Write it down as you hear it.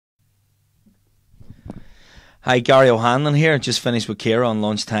Hi, Gary O'Hanlon here. Just finished with Kira on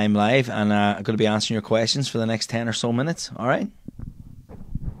Lunchtime Live, and I'm going to be answering your questions for the next 10 or so minutes. All right?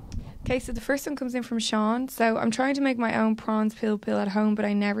 Okay, so the first one comes in from Sean. So I'm trying to make my own prawns pill at home, but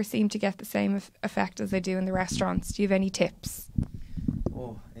I never seem to get the same effect as I do in the restaurants. Do you have any tips?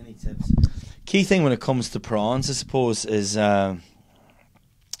 Oh, any tips? Key thing when it comes to prawns, I suppose, is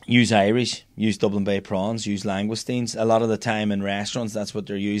use Irish, use Dublin Bay prawns, use langoustines. A lot of the time in restaurants, that's what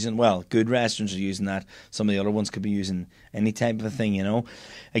they're using. Well, good restaurants are using that. Some of the other ones could be using any type of a thing, you know.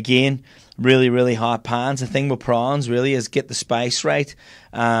 Again, really, really hot pans. The thing with prawns really is get the spice right.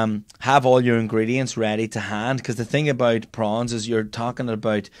 Have all your ingredients ready to hand, because the thing about prawns is you're talking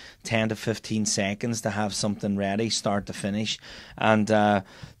about 10 to 15 seconds to have something ready, start to finish. And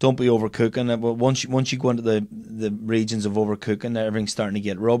don't be overcooking it. But once you go into the regions of overcooking, everything's starting to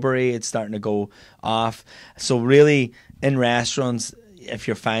get rubbery. It's starting to go off. So really, in restaurants, if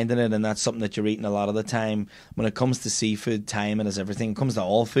you're finding it and that's something that you're eating a lot of the time, when it comes to seafood, timing is everything. When it comes to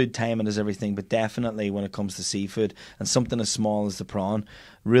all food, timing is everything, but definitely when it comes to seafood and something as small as the prawn,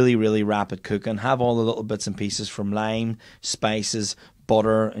 really, really rapid cooking. Have all the little bits and pieces from lime, spices,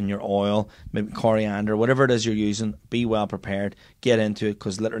 butter and your oil, maybe coriander, whatever it is you're using. Be well prepared. Get into it,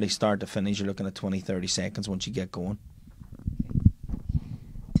 because literally start to finish, you're looking at 20-30 seconds once you get going.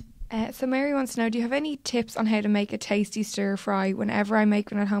 So Mary wants to know, do you have any tips on how to make a tasty stir fry? Whenever I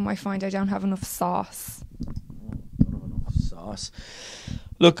make one at home, I find I don't have enough sauce. Don't have enough sauce.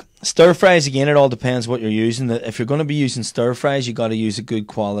 Look, stir fries, again, it all depends what you're using. If you're going to be using stir fries, you got to use a good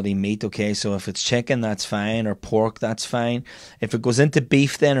quality meat, okay? So if it's chicken, that's fine, or pork, that's fine. If it goes into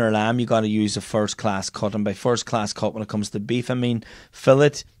beef then, or lamb, you got to use a first class cut. And by first class cut, when it comes to beef, I mean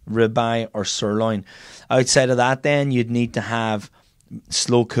fillet, ribeye, or sirloin. Outside of that then, you'd need to have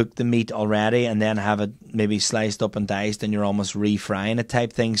slow cook the meat already and then have it maybe sliced up and diced, and you're almost refrying it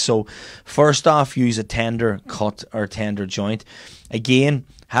type thing. So first off, use a tender cut or tender joint. Again,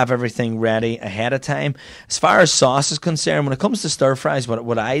 have everything ready ahead of time. As far as sauce is concerned, when it comes to stir fries,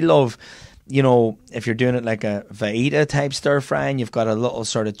 what I love, you know, if you're doing it like a fajita type stir fry and you've got a little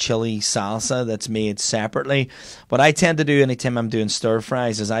sort of chili salsa that's made separately, what I tend to do anytime I'm doing stir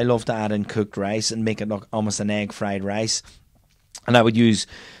fries is I love to add in cooked rice and make it look almost an egg fried rice. And I would use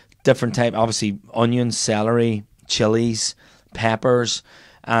different type, obviously onions, celery, chilies, peppers,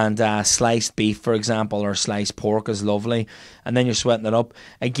 and sliced beef, for example, or sliced pork is lovely. And then you're sweating it up.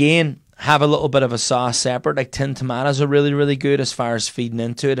 Again, have a little bit of a sauce separate. Like tinned tomatoes are really, really good as far as feeding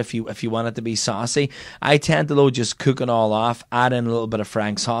into it if you want it to be saucy. I tend to, though, just cook it all off, add in a little bit of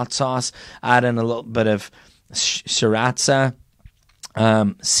Frank's hot sauce, add in a little bit of sriracha,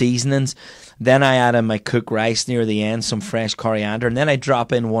 seasonings. Then I add in my cooked rice near the end, some fresh coriander, and then I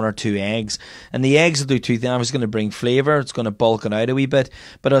drop in 1 or 2 eggs. And the eggs will do two things. I was going to bring flavour, it's going to bulk it out a wee bit,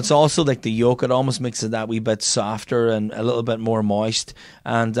 but it's also like the yolk, it almost makes it that wee bit softer and a little bit more moist.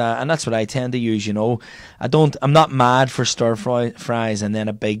 And that's what I tend to use, you know. I'm not mad for stir fries and then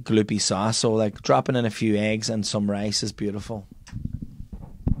a big gloopy sauce, so like dropping in a few eggs and some rice is beautiful.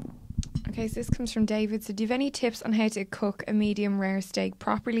 Okay, so this comes from David. So do you have any tips on how to cook a medium rare steak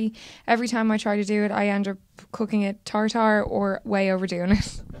properly? Every time I try to do it, I end up cooking it tartare or way overdoing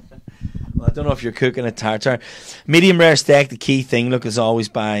it. Well, I don't know if you're cooking a tartare. Medium rare steak, the key thing, look, is always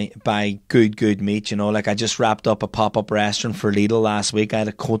buy good meat, you know. Like I just wrapped up a pop-up restaurant for Lidl last week. I had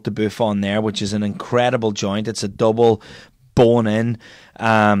a Côte de Boeuf on there, which is an incredible joint. It's a double bone-in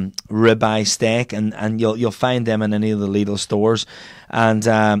ribeye steak, and you'll find them in any of the Lidl stores.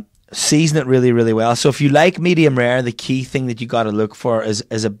 And season it really, really well. So if you like medium rare, the key thing that you got to look for is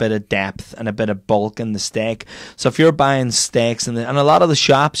a bit of depth and a bit of bulk in the steak. So if you're buying steaks, and a lot of the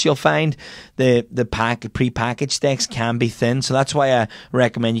shops, you'll find the pre-packaged steaks can be thin. So that's why I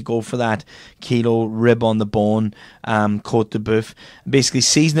recommend you go for that kilo rib on the bone Côte de Boeuf. Basically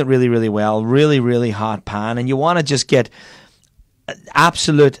season it really, really well. Really, really hot pan. And you want to just get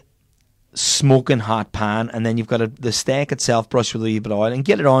absolute smoking hot pan, and then you've got the steak itself brushed with a little bit of oil and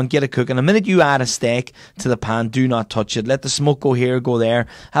get it on, get it cooking. The minute you add a steak to the pan, do not touch it. Let the smoke go here, go there.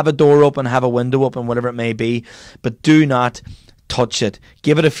 Have a door open, have a window open, whatever it may be, but do not touch it.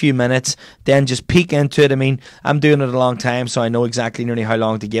 Give it a few minutes, then just peek into it. I mean, I'm doing it a long time, so I know exactly nearly how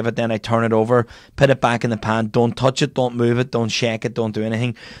long to give it. Then I turn it over, put it back in the pan. Don't touch it, don't move it, don't shake it, don't do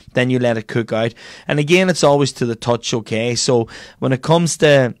anything. Then you let it cook out. And again, it's always to the touch, okay? So when it comes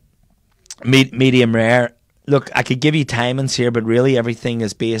to medium rare, look, I could give you timings here, but really everything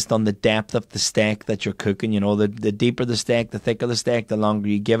is based on the depth of the steak that you're cooking. You know, the deeper the steak, the thicker the steak, the longer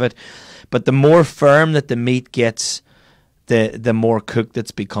you give it. But the more firm that the meat gets, the more cooked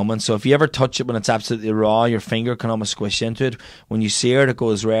it's becoming. So if you ever touch it when it's absolutely raw, your finger can almost squish into it. When you sear it, it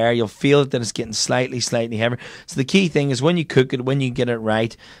goes rare. You'll feel that it's getting slightly heavier. So the key thing is when you cook it, when you get it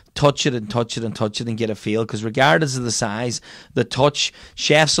right, touch it and touch it and touch it and get a feel. Because regardless of the size, the touch,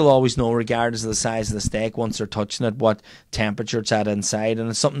 chefs will always know, regardless of the size of the steak, once they're touching it, what temperature it's at inside. And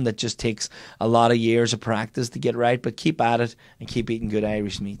it's something that just takes a lot of years of practice to get right. But keep at it and keep eating good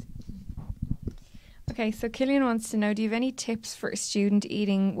Irish meat. Okay, so Killian wants to know, do you have any tips for a student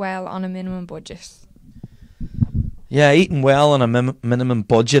eating well on a minimum budget? Yeah, eating well on a minimum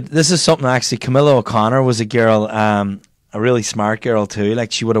budget. This is something actually, Camilla O'Connor was a girl, a really smart girl too.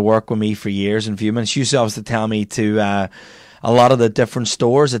 Like, she would have worked with me for years in Viewman. She used to always tell me to, a lot of the different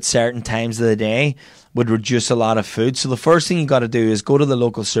stores at certain times of the day would reduce a lot of food. So the first thing you got to do is go to the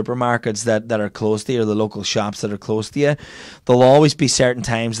local supermarkets that are close to you, or the local shops that are close to you. There'll always be certain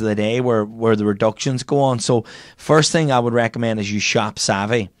times of the day where the reductions go on. So first thing I would recommend is you shop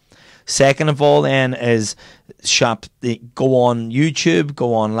savvy. Second of all then is go on YouTube,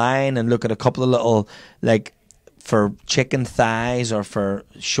 go online and look at a couple of little, like, for chicken thighs or for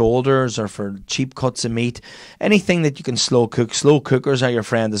shoulders or for cheap cuts of meat, anything that you can slow cook. Slow cookers are your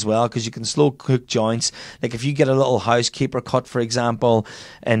friend as well, because you can slow cook joints. Like if you get a little housekeeper cut, for example,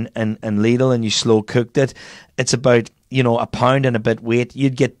 in Lidl, and you slow cooked it, it's about, you know, £1 and a bit weight.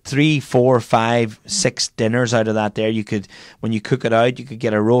 You'd get 3, 4, 5, 6 dinners out of that there. You could, when you cook it out, you could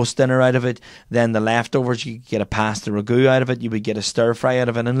get a roast dinner out of it. Then the leftovers, you could get a pasta ragu out of it. You would get a stir fry out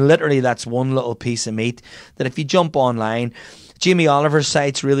of it. And literally that's one little piece of meat that if you jump online, Jamie Oliver's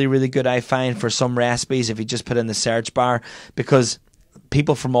site's really, really good, I find, for some recipes if you just put in the search bar, because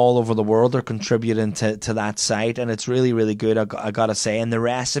people from all over the world are contributing to that site, and it's really, really good, I gotta say. And the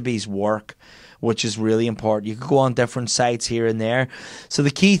recipes work, which is really important. You could go on different sites here and there. So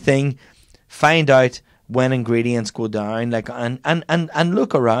the key thing, find out when ingredients go down, like, and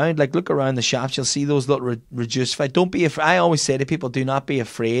look around, like, look around the shops. You'll see those little reduced fat. Don't be afraid. I always say to people, do not be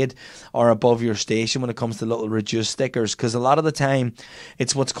afraid or above your station when it comes to little reduced stickers, because a lot of the time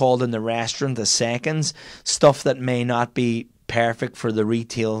it's what's called in the restaurant the seconds, stuff that may not be perfect for the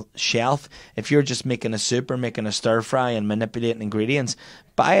retail shelf. If you're just making a soup or making a stir fry and manipulating ingredients,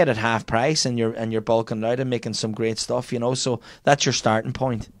 buy it at half price, and you're bulking it out and making some great stuff, you know. So that's your starting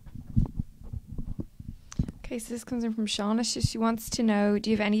point. Okay, so this comes in from Shauna. She wants to know, do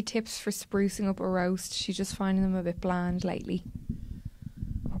you have any tips for sprucing up a roast? She's just finding them a bit bland lately.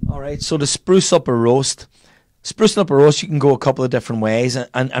 Alright, so to sprucing up a roast, you can go a couple of different ways,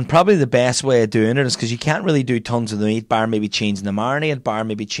 and probably the best way of doing it is, because you can't really do tons of the meat, bar maybe changing the marinade, bar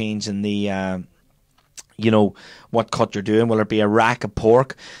maybe changing the you know, what cut you're doing. Will it be a rack of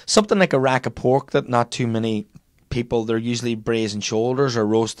pork? Something like a rack of pork that not too many people, they're usually braising shoulders or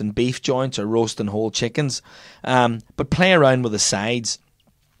roasting beef joints or roasting whole chickens. But play around with the sides.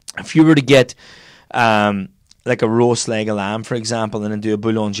 If you were to get like a roast leg of lamb, for example, and then do a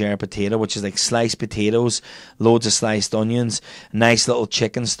boulangère potato, which is like sliced potatoes, loads of sliced onions, nice little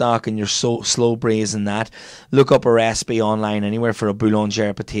chicken stock, and you're so slow braising that. Look up a recipe online anywhere for a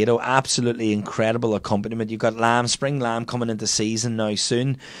boulangère potato. Absolutely incredible accompaniment. You've got spring lamb coming into season now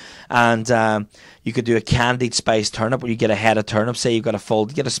soon, and you could do a candied spiced turnip, where you get a head of turnip. Say you've got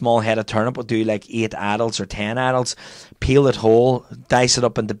get a small head of turnip, we'll do like 8 adults or 10 adults, peel it whole, dice it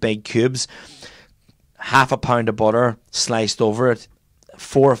up into big cubes, half a pound of butter sliced over it,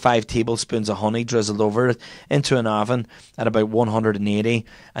 4 or 5 tablespoons of honey drizzled over it, into an oven at about 180,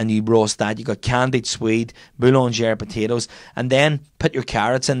 and you roast that. You got candied swede, boulangère potatoes, and then put your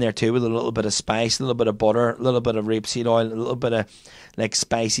carrots in there too, with a little bit of spice, a little bit of butter, a little bit of rapeseed oil, a little bit of like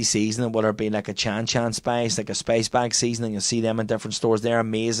spicy seasoning, whether it be like a chan spice, like a spice bag seasoning. You'll see them in different stores. They're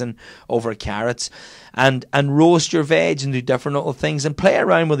amazing over carrots. And roast your veg and do different little things and play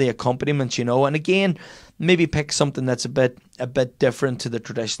around with the accompaniments, you know. And again, maybe pick something that's a bit different to the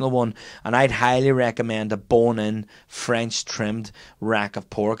traditional one. And I'd highly recommend a bone-in French trimmed rack of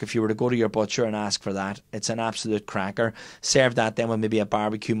pork. If you were to go to your butcher and ask for that, it's an absolute cracker. Serve that then with maybe a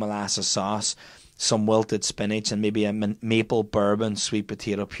barbecue molasses sauce, some wilted spinach, and maybe a maple bourbon sweet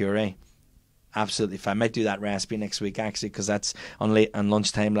potato puree. Absolutely fine. I might do that recipe next week, actually, because that's on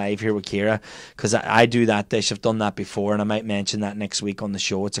lunchtime live here with Ciara, because I do that dish. I've done that before, and I might mention that next week on the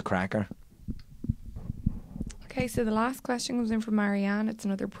show. It's a cracker. Okay, so the last question comes in from Marianne. It's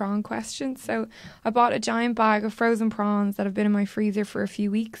another prawn question. So I bought a giant bag of frozen prawns that have been in my freezer for a few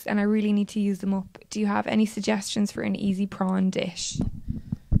weeks, and I really need to use them up. Do you have any suggestions for an easy prawn dish?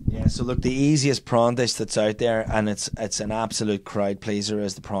 Yeah, so look, the easiest prawn dish that's out there, and it's an absolute crowd pleaser,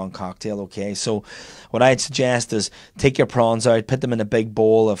 is the prawn cocktail, okay? So what I'd suggest is take your prawns out, put them in a big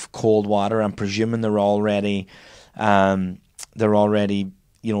bowl of cold water. I'm presuming they're already they're already,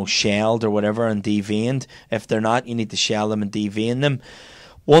 shelled or whatever and deveined. If they're not, you need to shell them and devein them.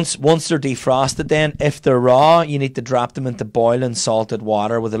 Once they're defrosted, then if they're raw, you need to drop them into boiling salted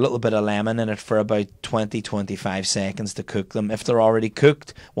water with a little bit of lemon in it for about 20-25 seconds to cook them. If they're already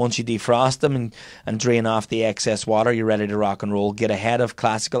cooked, once you defrost them and drain off the excess water, you're ready to rock and roll. Get a head of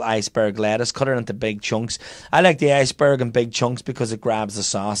classical iceberg lettuce, cut it into big chunks. I like the iceberg in big chunks because it grabs the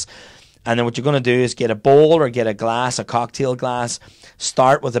sauce. And then what you're going to do is get a bowl or get a glass, a cocktail glass.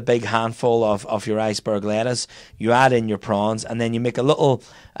 Start with a big handful of your iceberg lettuce. You add in your prawns, and then you make a little.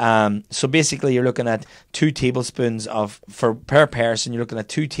 So basically, you're looking at 2 tablespoons per person. You're looking at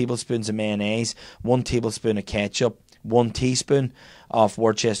 2 tablespoons of mayonnaise, 1 tablespoon of ketchup, 1 teaspoon of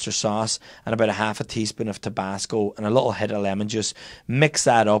Worcester sauce, and about a half a teaspoon of Tabasco, and a little hit of lemon juice. Mix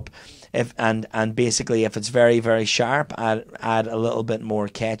that up. And basically, if it's very, very sharp, add a little bit more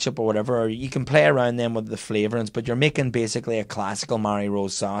ketchup or whatever, or you can play around then with the flavourings, but you're making basically a classical Mary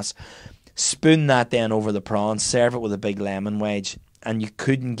Rose sauce. Spoon that then over the prawns, serve it with a big lemon wedge, and you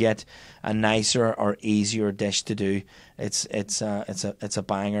couldn't get a nicer or easier dish to do. It's a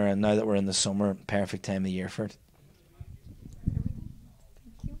banger, and now that we're in the summer, perfect time of year for it.